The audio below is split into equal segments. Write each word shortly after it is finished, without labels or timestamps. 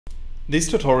This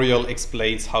tutorial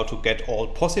explains how to get all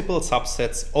possible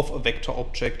subsets of a vector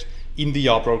object in the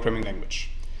R programming language.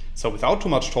 So without too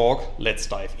much talk, let's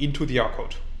dive into the R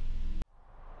code.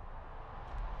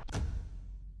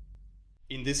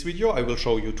 In this video I will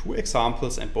show you two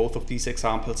examples, and both of these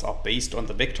examples are based on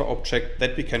the vector object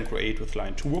that we can create with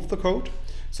line 2 of the code.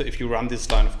 So if you run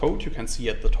this line of code, you can see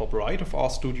at the top right of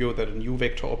RStudio that a new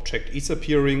vector object is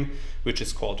appearing, which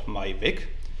is called myVec.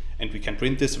 And we can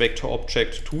print this vector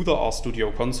object to the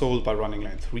RStudio console by running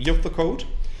line 3 of the code.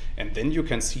 And then you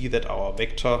can see that our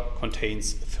vector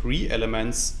contains 3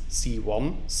 elements,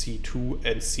 C1, C2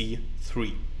 and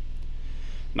C3.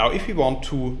 Now if we want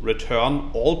to return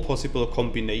all possible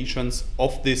combinations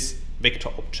of this vector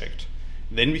object,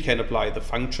 then we can apply the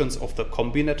functions of the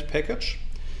combinat package.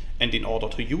 And in order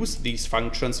to use these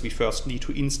functions, we first need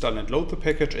to install and load the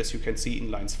package, as you can see in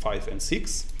lines 5 and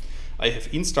 6. I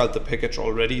have installed the package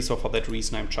already, so for that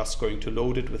reason I'm just going to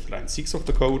load it with line 6 of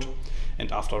the code.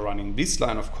 And after running this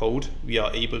line of code, we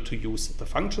are able to use the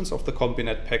functions of the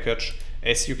combinat package,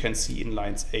 as you can see in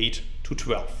lines 8 to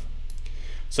 12.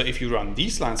 So if you run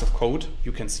these lines of code,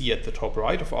 you can see at the top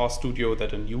right of RStudio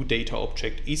that a new data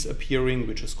object is appearing,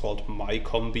 which is called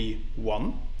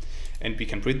myCombi1. And we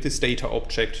can print this data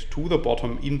object to the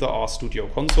bottom in the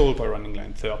RStudio console by running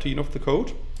line 13 of the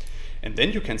code. And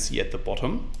then you can see at the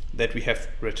bottom that we have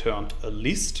returned a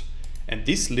list, and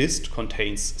this list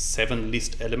contains 7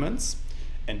 list elements,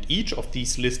 and each of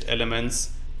these list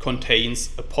elements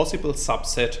contains a possible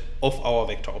subset of our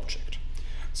vector object.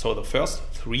 So the first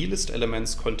 3 list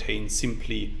elements contain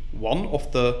simply one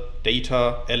of the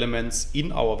data elements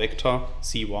in our vector,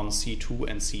 C1, C2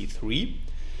 and C3.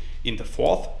 In the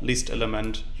 4th list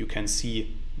element, you can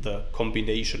see the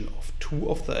combination of 2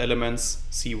 of the elements,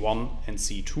 C1 and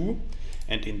C2.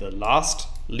 And in the last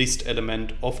list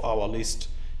element of our list,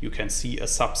 you can see a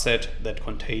subset that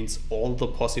contains all the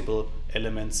possible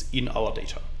elements in our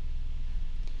data.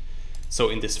 So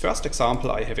in this first example,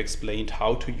 I have explained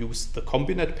how to use the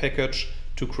combinat package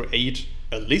to create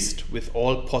a list with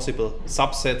all possible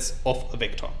subsets of a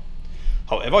vector.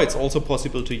 However, it's also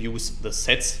possible to use the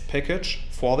sets package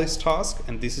for this task,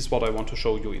 and this is what I want to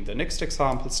show you in the next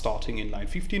example, starting in line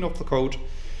 15 of the code.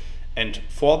 And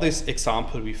for this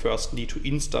example, we first need to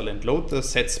install and load the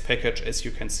sets package, as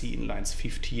you can see in lines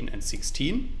 15 and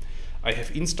 16. I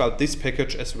have installed this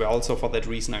package as well, so for that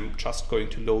reason I'm just going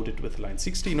to load it with line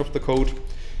 16 of the code.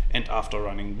 And after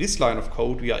running this line of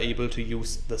code, we are able to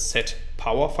use the set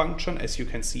power function, as you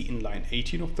can see in line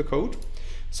 18 of the code.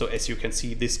 So as you can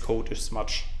see, this code is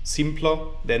much simpler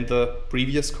than the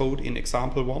previous code in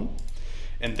example 1.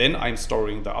 And then I'm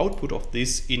storing the output of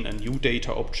this in a new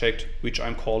data object, which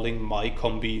I'm calling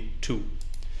myCombi2.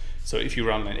 So if you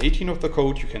run line 18 of the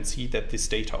code, you can see that this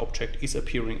data object is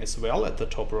appearing as well at the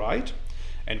top right.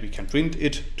 And we can print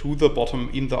it to the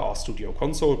bottom in the RStudio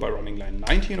console by running line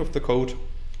 19 of the code.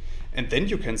 And then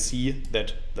you can see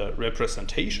that the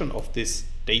representation of this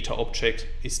data object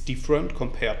is different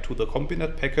compared to the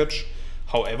combinat package.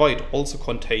 However, it also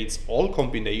contains all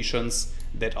combinations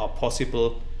that are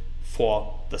possible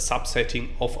for the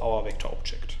subsetting of our vector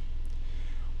object.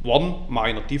 One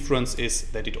minor difference is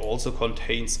that it also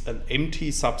contains an empty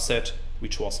subset,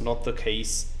 which was not the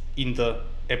case in the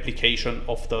application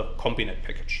of the combinat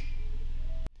package.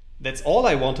 That's all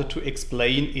I wanted to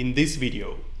explain in this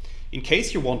video. In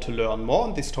case you want to learn more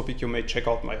on this topic, you may check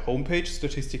out my homepage,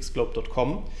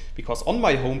 statisticsglobe.com, because on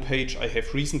my homepage I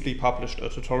have recently published a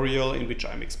tutorial in which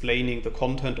I'm explaining the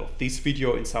content of this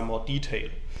video in some more detail.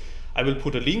 I will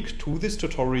put a link to this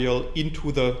tutorial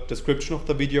into the description of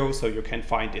the video, so you can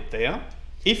find it there.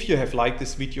 If you have liked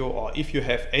this video, or if you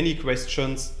have any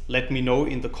questions, let me know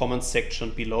in the comments section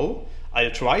below.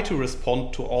 I'll try to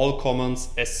respond to all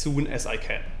comments as soon as I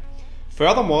can.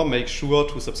 Furthermore, make sure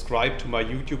to subscribe to my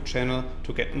YouTube channel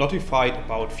to get notified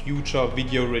about future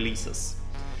video releases.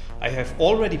 I have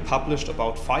already published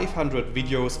about 500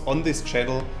 videos on this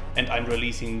channel, and I'm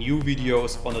releasing new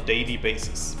videos on a daily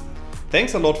basis.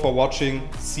 Thanks a lot for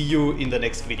watching. See you in the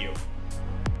next video.